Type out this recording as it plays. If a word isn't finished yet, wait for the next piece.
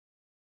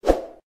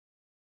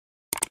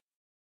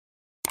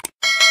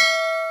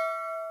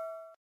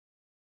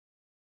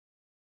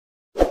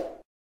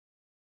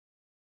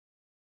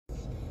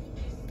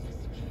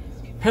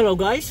Hello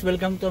guys,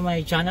 welcome to my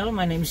channel.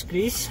 My name is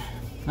Chris.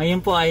 Ngayon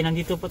po ay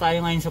nandito po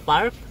tayo ngayon sa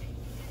park.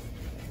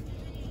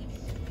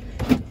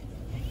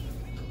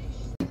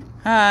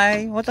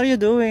 Hi, what are you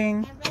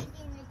doing? I'm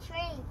riding the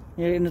train.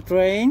 You're in the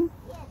train?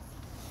 Yes.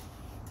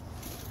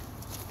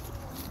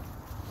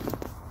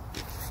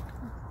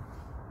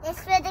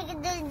 That's for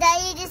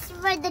this is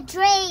for the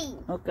train.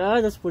 Okay,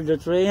 that's for the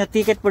train. A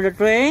ticket for the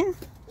train?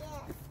 Yes.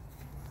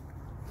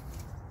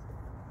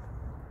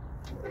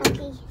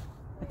 Okay.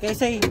 Okay,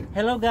 say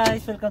hello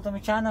guys, welcome to my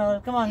channel.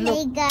 Come on,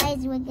 Hey look.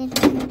 guys, welcome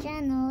to my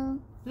channel.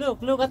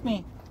 Look at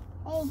me.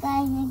 Hey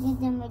guys,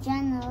 welcome to my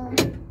channel.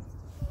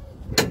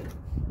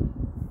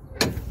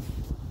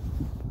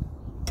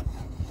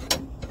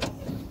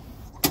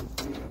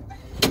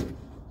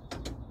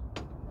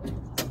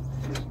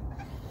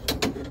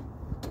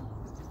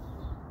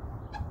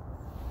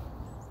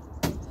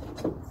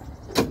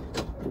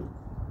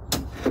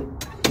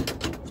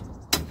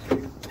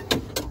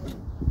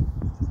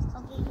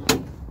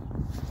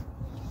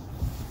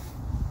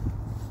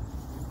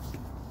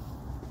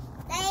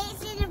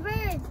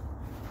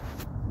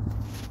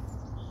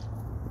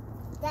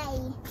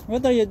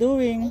 What are you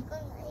doing?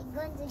 I'm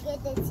going to get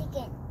the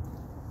ticket.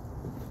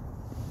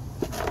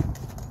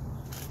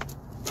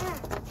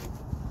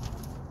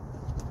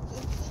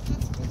 The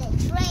tickets for the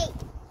train.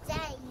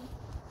 Daddy.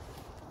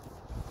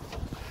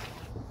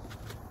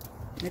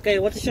 Okay,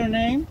 what is your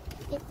name?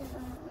 Get the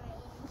phone.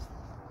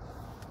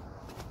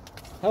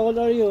 How old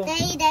are you?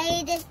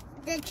 Daddy,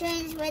 the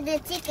train is for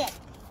the ticket.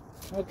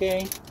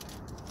 Okay.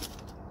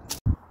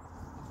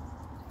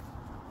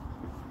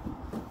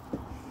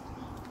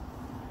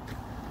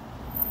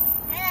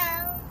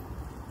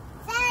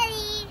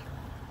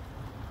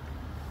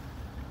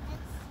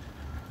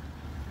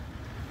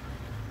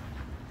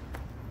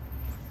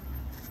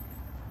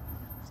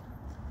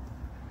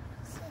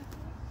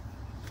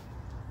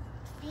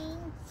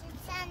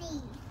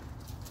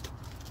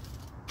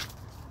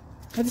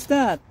 What is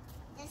that?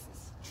 This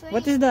is train.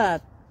 What is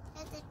that?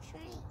 That's a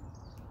train.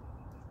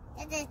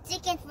 That's a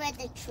ticket for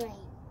the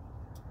train.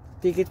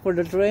 Ticket for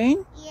the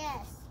train?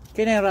 Yes.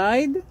 Can I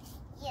ride?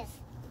 Yes.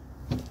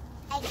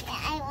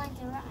 I want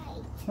to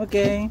ride.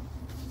 Okay.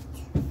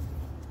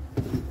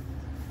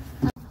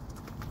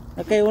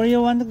 Okay, where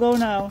you want to go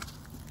now?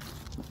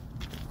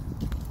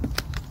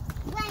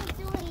 One,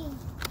 two.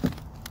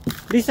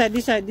 This side.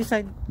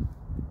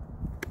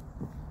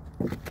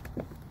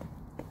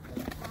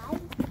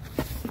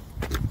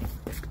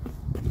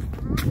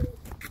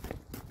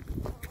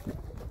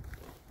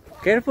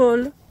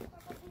 Careful.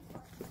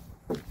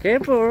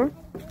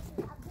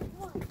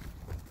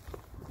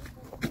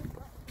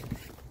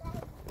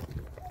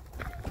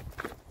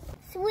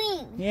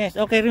 Swing. Yes,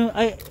 okay.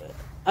 I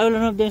will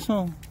remove this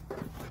one.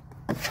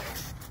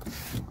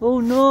 Oh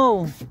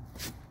no.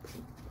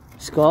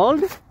 It's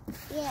cold?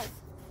 Yes.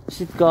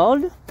 Is it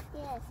cold?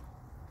 Yes.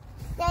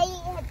 Daddy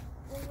had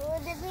to go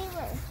the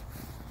river.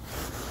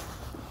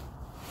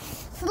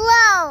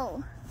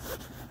 Slow.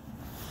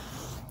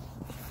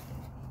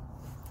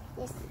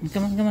 Yes.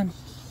 Come on.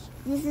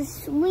 This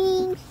is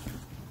swing.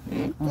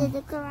 To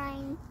the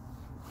grind.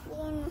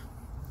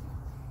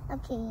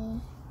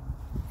 Okay.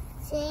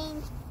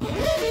 Sing.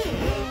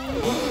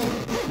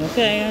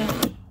 Okay.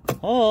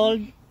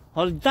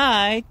 Hold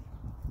tight.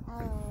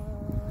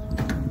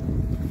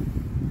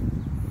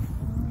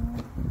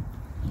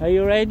 Are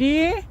you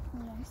ready? Yes.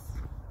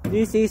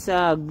 This is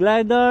a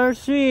glider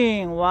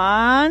swing.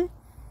 1,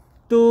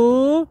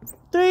 2,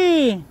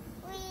 3.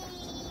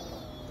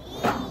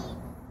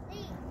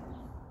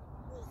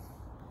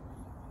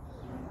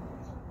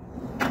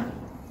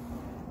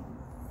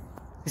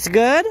 It's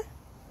good?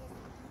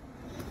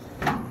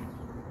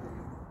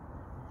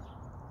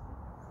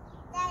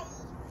 Daddy,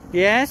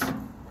 Yes? I'm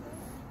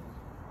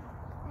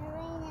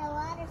in a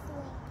water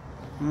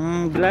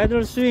swing.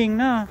 Glider swing,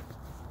 no?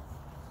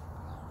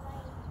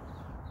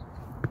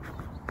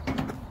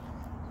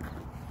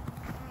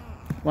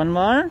 One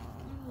more?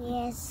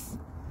 Yes.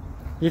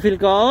 You feel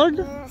cold?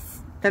 Yes.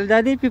 Tell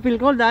daddy if you feel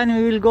cold and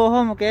we will go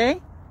home, okay?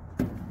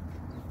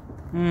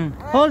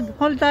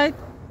 Hold tight.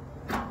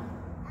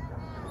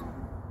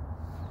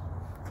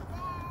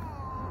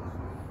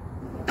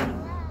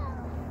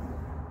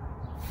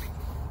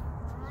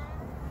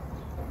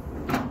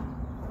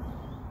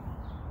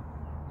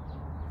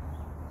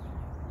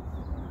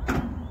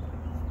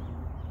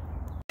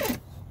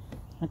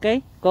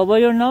 Okay, cover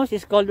your nose,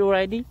 it's cold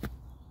already.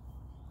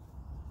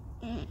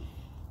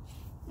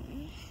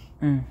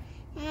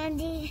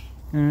 Daddy.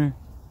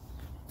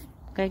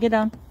 Okay, get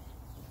down.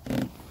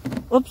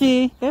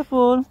 Oopsie,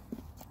 careful.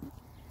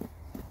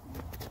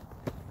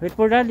 Wait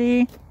for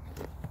daddy.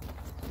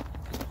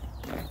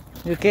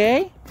 You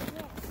okay?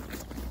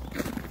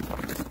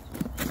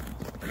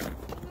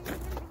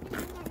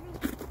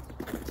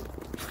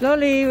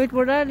 Slowly, wait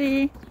for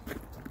daddy.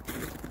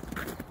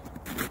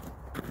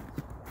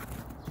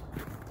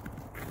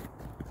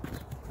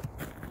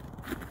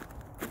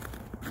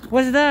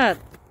 What's that?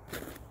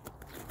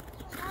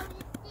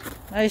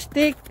 A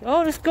stick.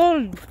 Oh, it's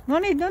cold. No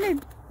need.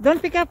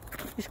 Don't pick up.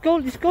 It's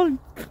cold.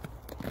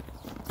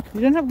 You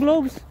don't have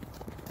gloves.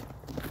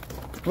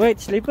 Wait,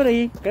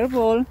 slippery.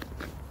 Careful.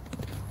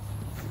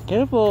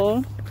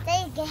 Careful.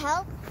 Daddy, can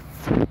help?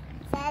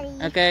 Daddy.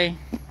 Okay.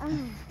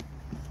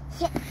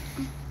 Shit.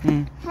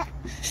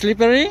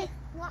 Slippery?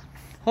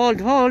 What?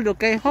 Hold.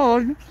 Okay,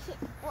 hold.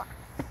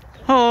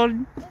 Hold.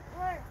 It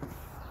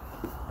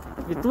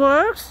works. It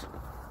works.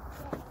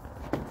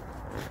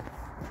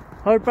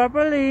 Hold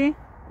properly.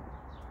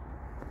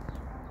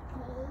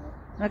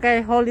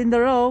 Okay, hold in the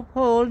rope.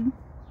 Hold.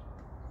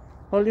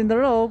 Hold in the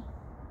rope.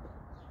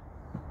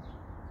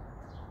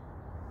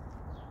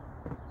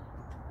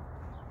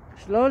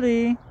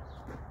 Slowly.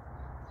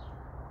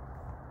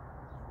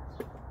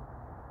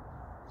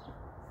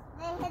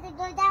 I had to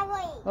go that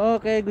way.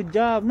 Okay, good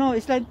job. No,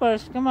 slide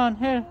first. Come on,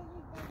 here.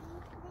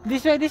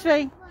 This way, this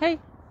way. Hey.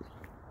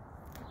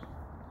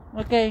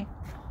 Okay.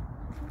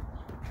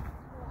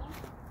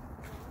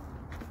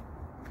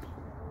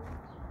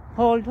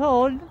 Hold.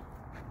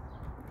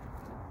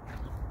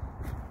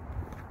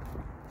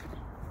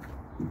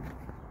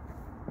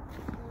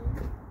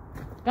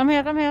 Come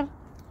here.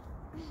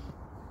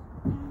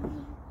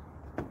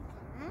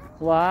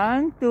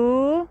 1,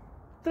 2,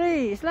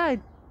 3.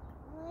 Slide.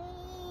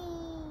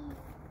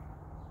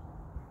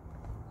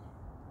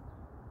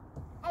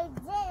 I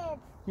did.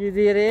 You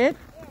did it?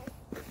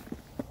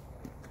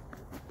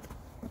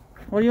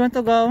 Where do you want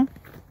to go?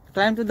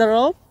 Climb to the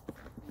rope?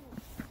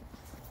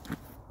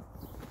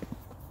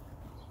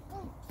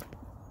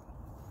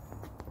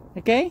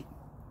 Okay?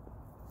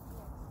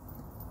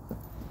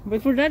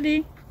 Wait for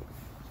daddy.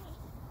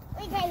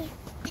 Wait, Daddy.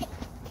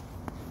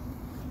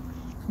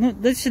 No,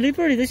 that's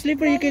slippery. That's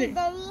slippery. You can...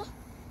 Daddy.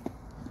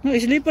 No,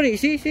 it's slippery.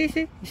 See.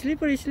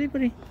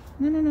 Slippery.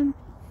 No.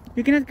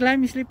 You cannot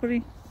climb. It's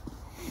slippery.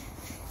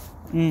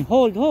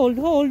 Hold.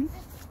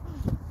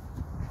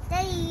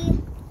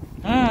 Daddy.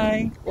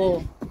 Hi.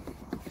 Oh.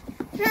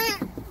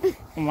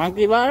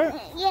 Monkey bar?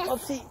 Yes.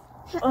 Oopsie.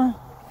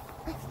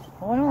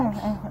 Oh no.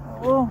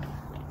 Oh.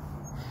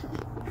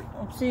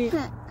 Oopsie.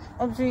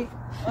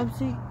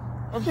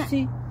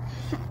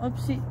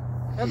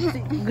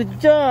 Good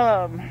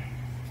job.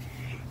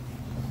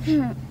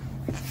 We're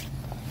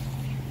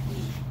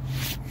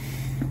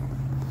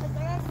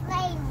gonna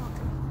slide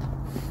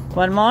more.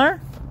 One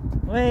more?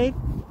 Wait.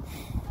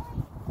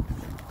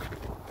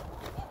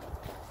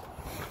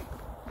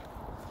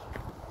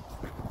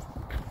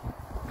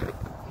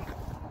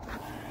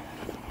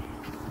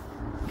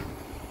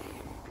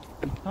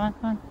 Come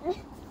on.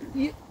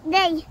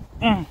 Daddy.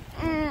 Mm.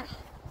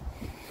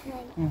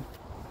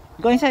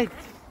 Go inside.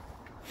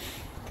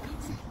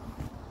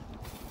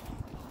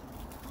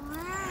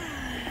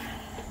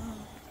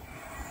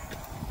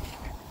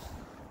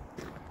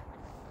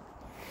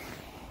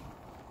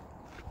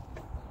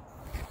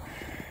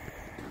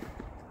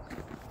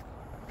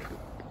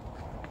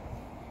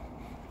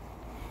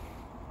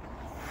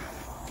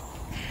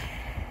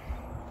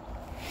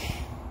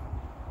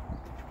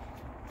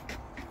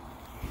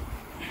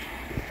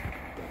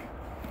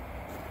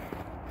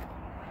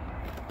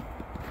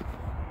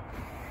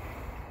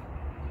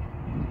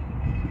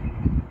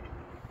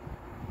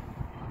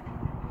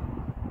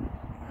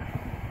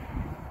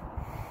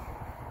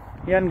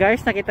 Yan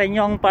guys, nakita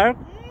nyo ang park.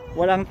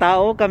 Walang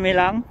tao, kami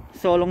lang.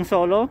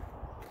 Solong-solo.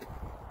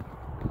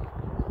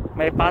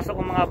 May pasok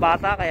ang mga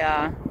bata,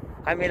 kaya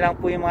kami lang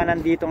po yung mga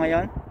nandito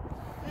ngayon.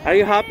 Are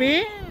you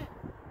happy?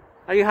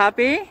 Are you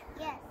happy?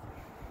 Yes.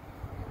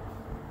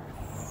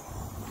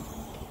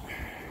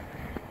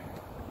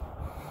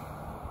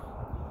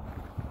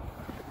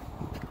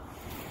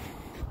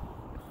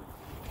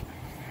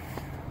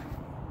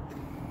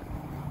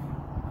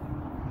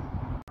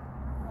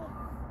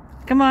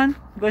 Come on,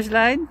 go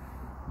slide.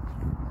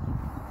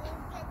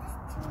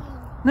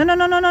 No,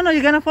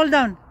 you're gonna fall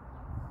down.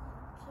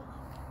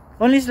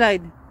 Only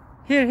slide.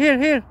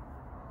 Here.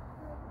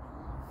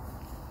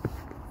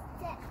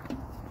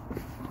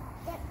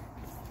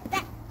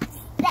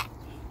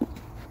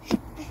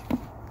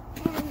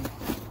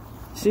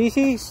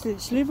 See,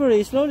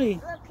 slippery, slowly.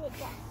 Look at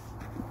that.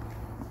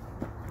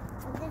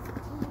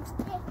 This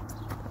stick.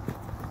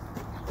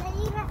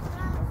 Daddy, that's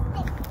not a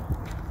stick.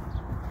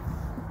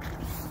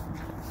 Yes.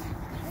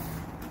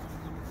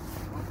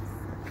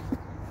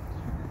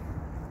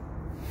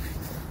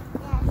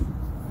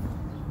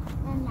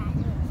 And that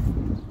is.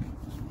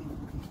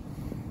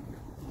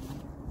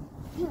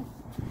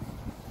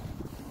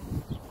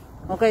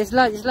 Okay,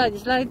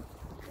 slide.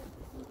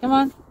 Come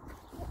on.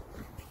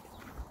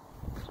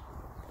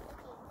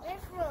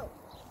 There's rope.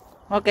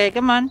 Okay,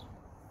 come on.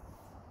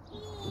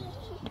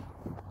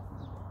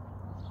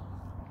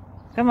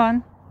 Come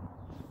on.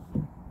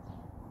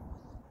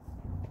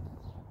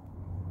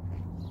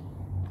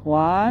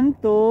 1,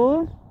 2.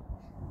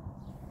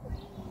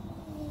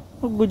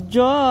 Oh, good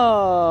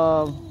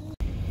job.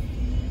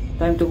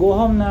 Time to go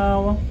home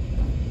now.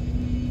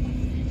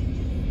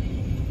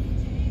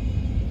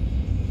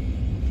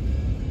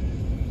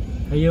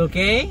 Are you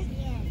okay? Yes.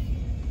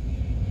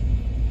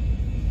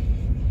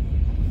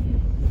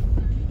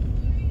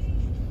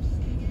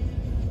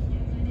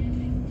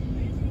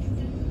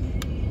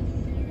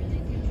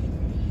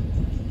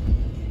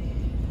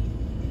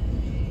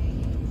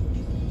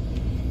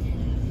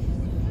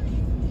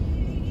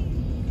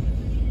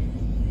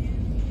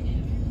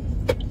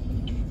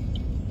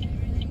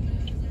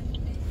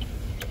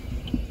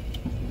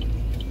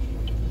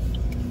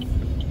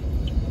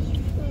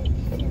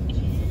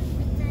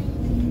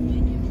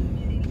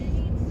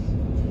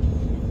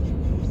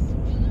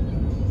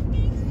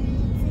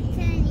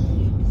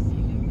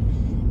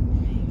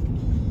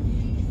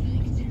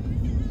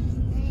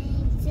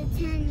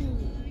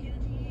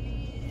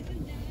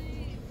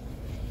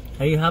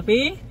 Are you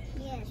happy?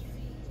 Yes.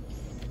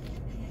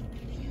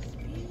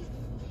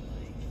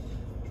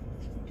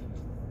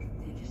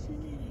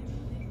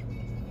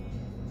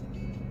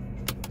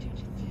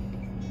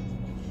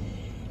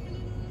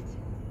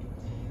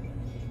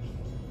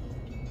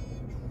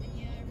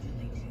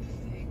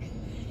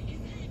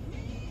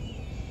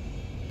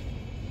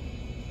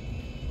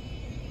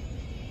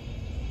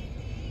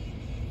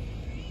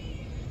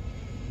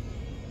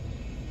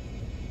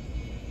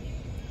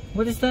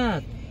 What is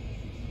that?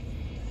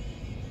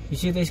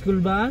 Is it a school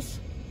bus?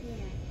 Yeah.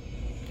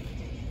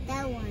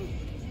 That one.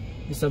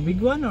 Is a big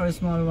one or a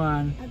small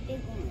one? A big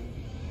one.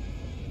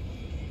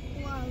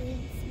 Wow,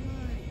 it's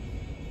small.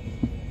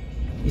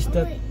 Is Oh,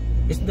 that wait.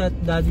 is that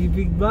daddy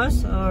big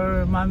bus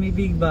or mommy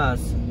big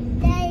bus?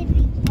 That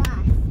big bus.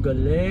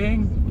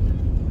 Galing.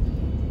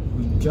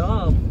 Good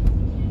job.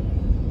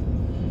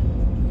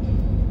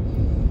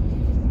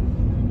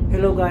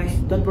 Hello guys,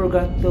 don't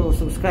forget to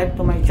subscribe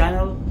to my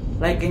channel,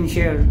 like and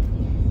share.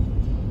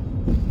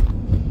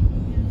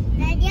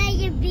 Daddy, are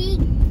you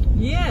big?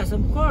 Yes,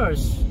 of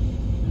course.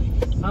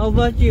 How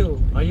about you?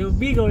 Are you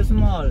big or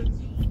small?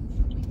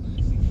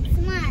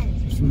 Small.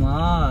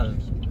 Small.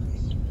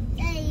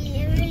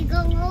 Daddy, we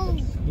go home.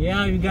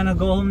 Yeah, we're gonna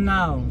go home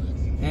now.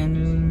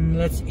 And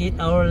let's eat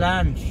our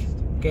lunch.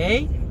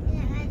 Okay?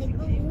 Yeah, Daddy,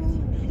 go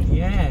home.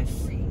 Yes.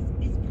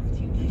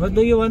 What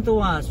do you want to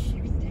watch?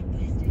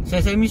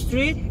 Sesame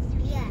Street?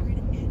 Yeah.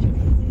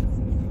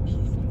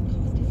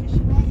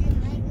 Daddy,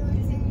 I go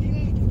to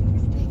this.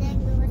 Did I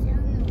go to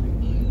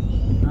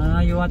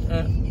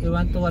You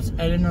want to watch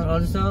Eleanor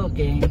also?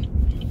 Okay.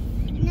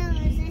 No,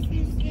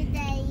 Sesame Street,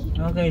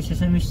 Daddy. Okay,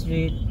 Sesame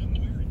Street.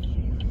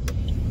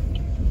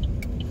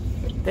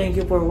 Thank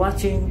you for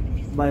watching.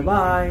 Bye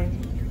bye.